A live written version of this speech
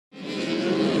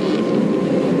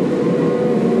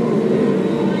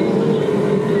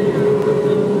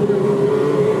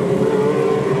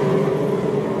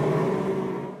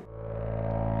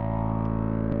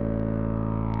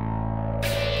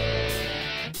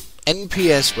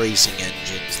NPS Racing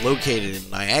Engines, located in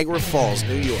Niagara Falls,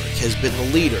 New York, has been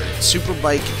the leader in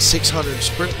superbike and 600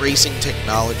 sprint racing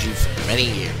technology for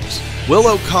many years. Will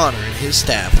O'Connor and his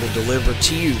staff will deliver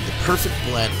to you the perfect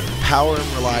blend of power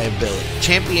and reliability.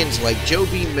 Champions like Joe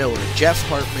B. Miller, Jeff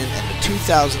Hartman, and the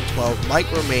 2012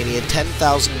 Micromania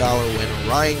 $10,000 winner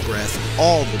Ryan Greth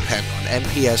all depend on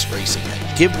NPS Racing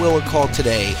Engines. Give Will a call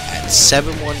today at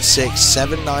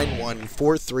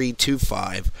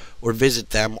 716-791-4325 or visit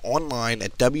them online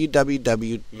at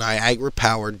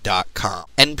www.niagarapower.com.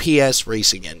 NPS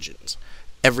Racing Engines.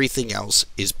 Everything else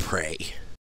is prey.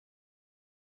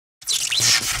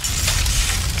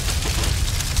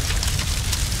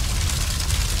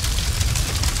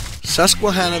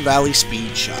 Susquehanna Valley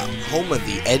Speed Shop, home of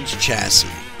the Edge chassis.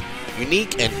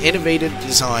 Unique and innovative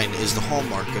design is the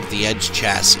hallmark of the Edge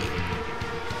chassis.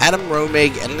 Adam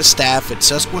Romig and the staff at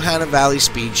Susquehanna Valley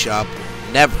Speed Shop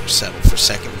never settle for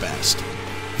second best.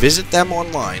 Visit them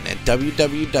online at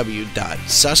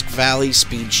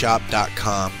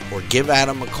www.susquevalley.speedshop.com or give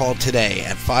Adam a call today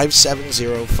at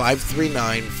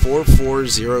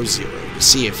 570-539-4400 to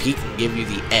see if he can give you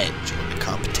the edge on the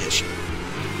competition.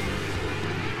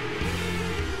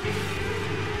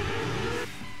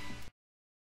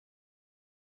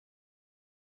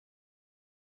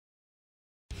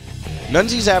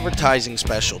 Nunzi's Advertising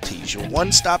Specialties, your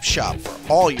one-stop shop for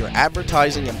all your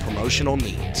advertising and promotional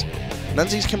needs.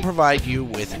 Nunzi's can provide you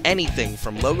with anything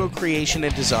from logo creation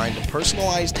and design to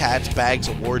personalized hats, bags,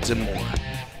 awards, and more.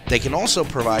 They can also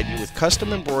provide you with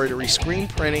custom embroidery, screen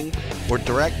printing, or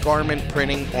direct garment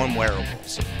printing on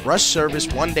wearables. Rush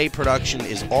service one-day production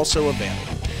is also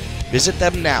available. Visit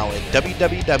them now at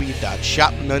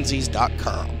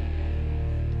www.shopnunzis.com.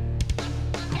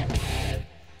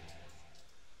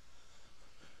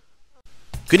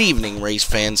 Good evening, race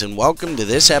fans, and welcome to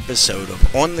this episode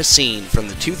of On the Scene from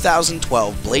the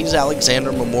 2012 Blaise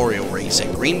Alexander Memorial Race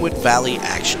at Greenwood Valley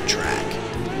Action Track.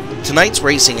 Tonight's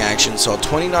racing action saw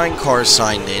 29 cars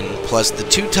signed in, plus the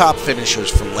two top finishers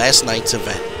from last night's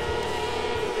event.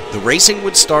 The racing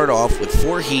would start off with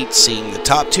 4 heats, seeing the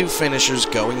top 2 finishers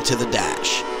going to the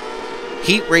dash.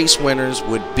 Heat race winners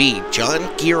would be John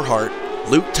Gearhart,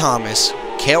 Luke Thomas,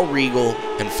 Cale Regal,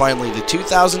 and finally the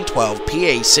 2012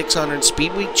 PA 600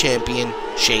 Speed Week champion,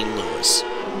 Shane Lewis.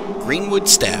 Greenwood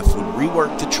staff would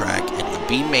rework the track and the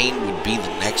B main would be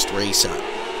the next race up.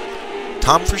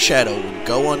 Tom Fraschetto would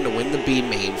go on to win the B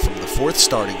main from the 4th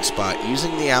starting spot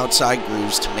using the outside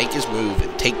grooves to make his move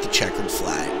and take the checkered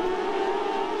flag.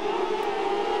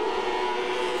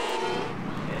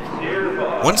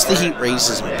 Once the heat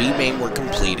races and B main were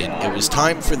completed, it was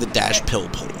time for the dash pill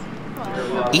pull.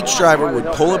 Each driver would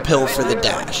pull a pill for the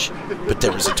dash, but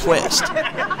there was a twist.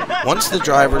 Once the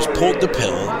drivers pulled the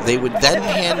pill, they would then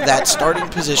hand that starting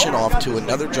position off to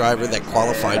another driver that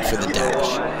qualified for the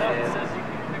dash.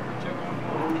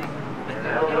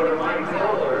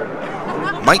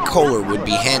 Mike Koehler would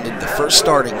be handed the first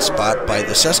starting spot by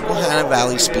the Susquehanna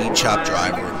Valley Speed Shop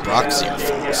driver, Brock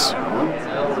Zierfels.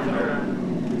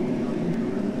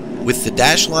 With the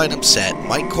dash lineup set,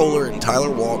 Mike Koehler and Tyler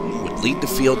Walton would lead the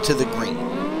field to the green.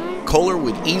 Koehler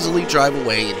would easily drive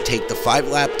away and take the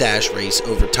 5-lap dash race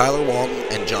over Tyler Walton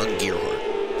and John Gearhart.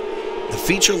 The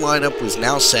feature lineup was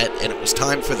now set and it was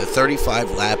time for the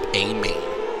 35-lap A main.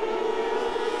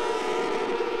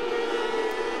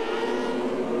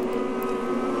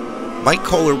 Mike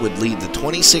Koehler would lead the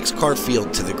 26-car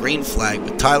field to the green flag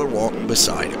with Tyler Walton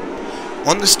beside him.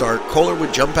 On the start, Koehler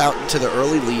would jump out into the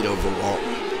early lead over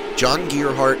Walton, John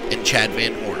Gearhart, and Chad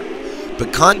Van Horn.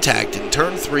 But contact in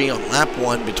turn 3 on lap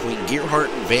 1 between Gearhart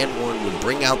and Van Horn would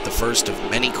bring out the first of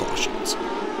many cautions.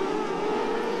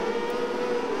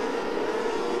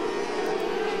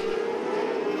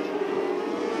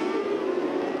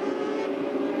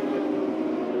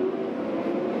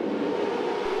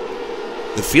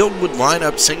 The field would line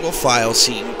up single file,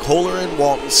 seeing Koehler and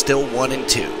Walton still 1 and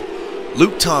 2.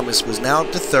 Luke Thomas was now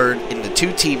up to 3rd in the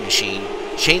 2T machine,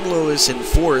 Shane Lewis in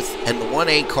 4th, and the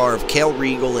 1A car of Cale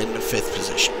Regal in the 5th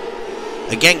position.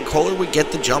 Again, Koehler would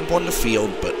get the jump on the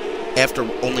field, but after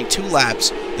only 2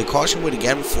 laps, the caution would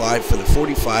again fly for the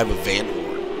 45 of Van Horn.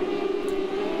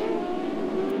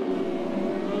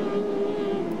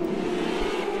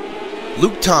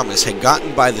 Luke Thomas had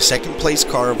gotten by the 2nd place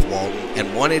car of Walton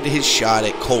and wanted his shot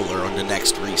at Koehler on the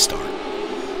next restart.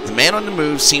 The man on the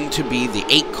move seemed to be the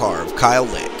 8 car of Kyle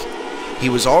Lick. He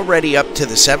was already up to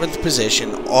the 7th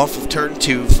position off of turn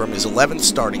 2 from his 11th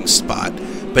starting spot,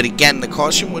 but again the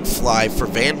caution would fly for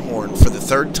Van Horn for the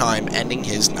 3rd time, ending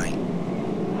his night.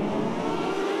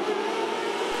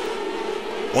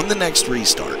 On the next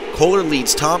restart, Koehler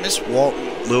leads Thomas,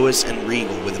 Walton, Lewis, and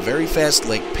Regal with a very fast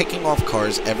lick, picking off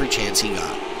cars every chance he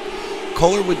got.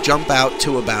 Koehler would jump out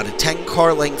to about a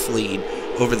 10-car length lead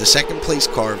over the second-place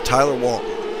car of Tyler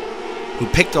Walton, who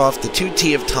picked off the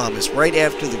 2T of Thomas right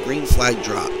after the green flag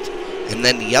dropped, and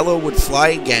then the yellow would fly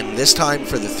again, this time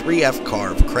for the 3F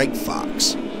car of Craig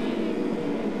Fox.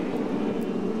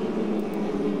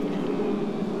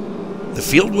 The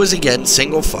field was again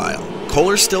single file.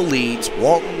 Koehler still leads,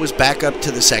 Walton was back up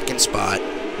to the second spot,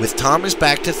 with Thomas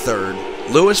back to third,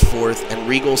 Lewis fourth, and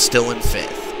Regal still in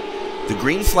fifth. The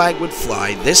green flag would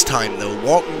fly, this time though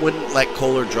Walton wouldn't let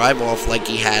Koehler drive off like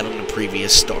he had on the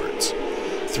previous starts.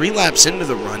 3 laps into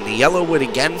the run, the yellow would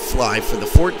again fly for the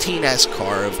 14S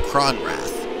car of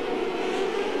Cronrath.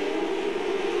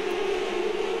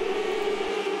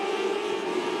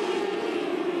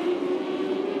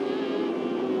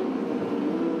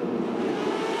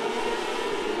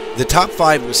 The top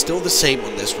 5 was still the same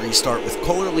on this restart, with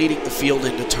Koehler leading the field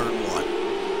into turn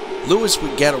 1. Lewis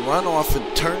would get a run off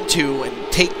in turn 2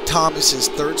 and take Thomas's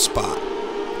third spot.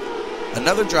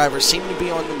 Another driver seemed to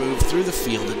be on the move through the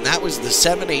field, and that was the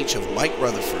 7H of Mike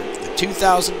Rutherford. The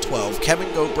 2012 Kevin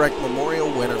Gobrecht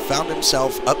Memorial winner found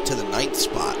himself up to the 9th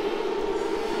spot.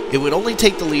 It would only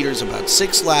take the leaders about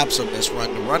 6 laps on this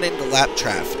run to run into lap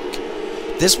traffic.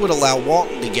 This would allow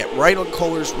Walton to get right on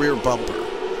Koehler's rear bumper.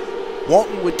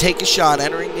 Walton would take a shot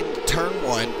entering into turn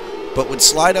 1, but would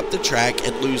slide up the track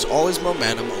and lose all his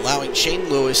momentum, allowing Shane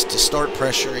Lewis to start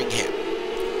pressuring him.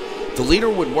 The leader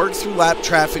would work through lap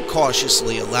traffic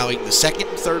cautiously, allowing the second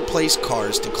and third place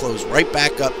cars to close right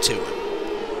back up to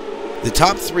him. The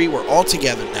top 3 were all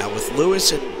together now, with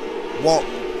Lewis and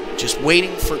Walton just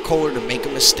waiting for Koehler to make a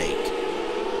mistake.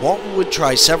 Walton would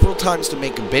try several times to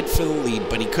make a bid for the lead,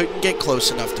 but he couldn't get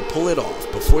close enough to pull it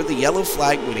off before the yellow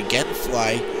flag would again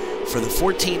fly for the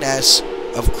 14S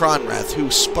of Cronrath, who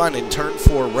spun in turn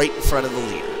 4 right in front of the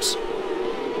leaders.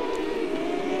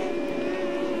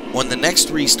 On the next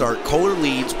restart, Koehler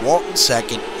leads, Walton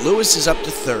second, Lewis is up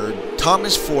to third,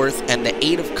 Thomas fourth, and the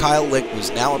 8 of Kyle Lick was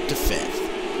now up to fifth.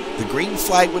 The green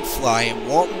flag would fly and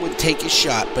Walton would take his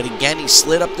shot, but again he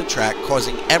slid up the track,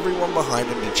 causing everyone behind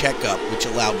him to check up, which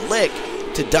allowed Lick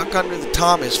to duck under the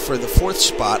Thomas for the 4th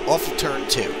spot off of turn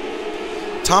 2.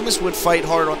 Thomas would fight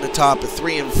hard on the top of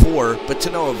 3 and 4, but to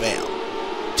no avail.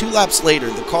 2 laps later,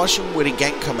 the caution would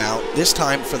again come out, this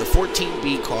time for the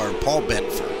 14B car of Paul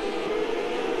Benford.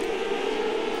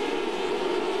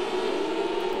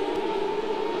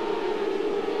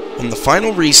 On the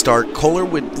final restart, Koehler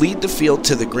would lead the field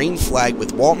to the green flag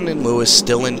with Walton and Lewis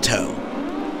still in tow.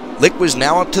 Lick was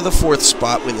now up to the 4th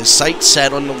spot with his sights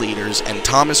set on the leaders and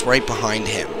Thomas right behind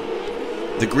him.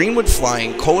 The green would fly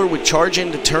and Koehler would charge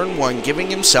into turn 1, giving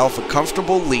himself a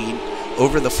comfortable lead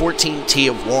over the 14T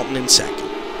of Walton in second.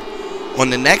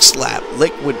 On the next lap,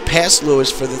 Lick would pass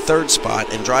Lewis for the 3rd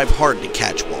spot and drive hard to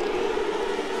catch Walton.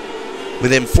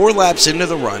 Within 4 laps into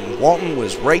the run, Walton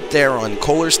was right there on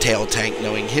Koehler's tail tank,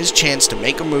 knowing his chance to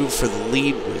make a move for the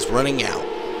lead was running out.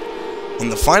 On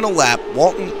the final lap,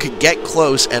 Walton could get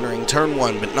close entering turn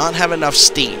 1 but not have enough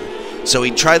steam, so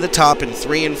he'd try the top in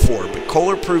 3 and 4, but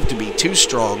Koehler proved to be too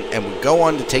strong and would go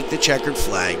on to take the checkered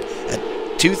flag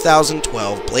at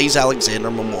 2012 Blaise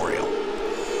Alexander Memorial.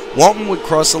 Walton would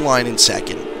cross the line in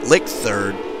second, Lick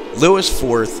third, Lewis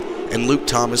fourth, and Luke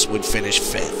Thomas would finish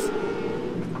fifth.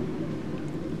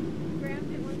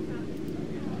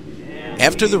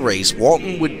 After the race,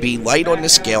 Walton would be light on the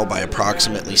scale by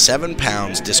approximately 7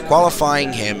 pounds,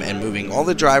 disqualifying him and moving all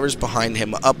the drivers behind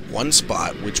him up 1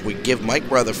 spot, which would give Mike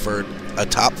Rutherford a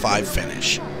top 5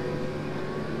 finish.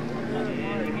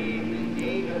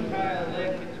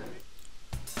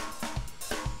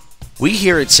 We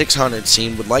here at 600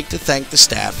 Scene would like to thank the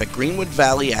staff at Greenwood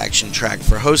Valley Action Track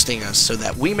for hosting us so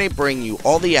that we may bring you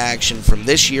all the action from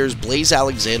this year's Blaise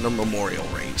Alexander Memorial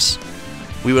Race.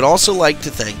 We would also like to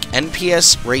thank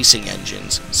NPS Racing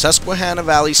Engines, Susquehanna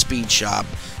Valley Speed Shop,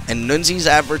 and Nunzi's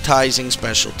Advertising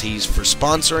Specialties for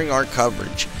sponsoring our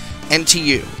coverage, and to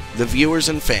you, the viewers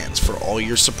and fans, for all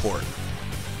your support.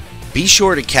 Be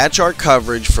sure to catch our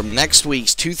coverage from next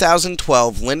week's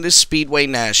 2012 Lindis Speedway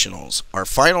Nationals, our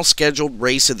final scheduled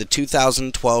race of the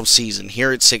 2012 season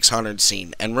here at 600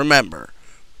 Scene, and remember,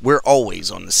 we're always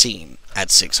on the scene at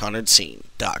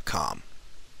 600scene.com.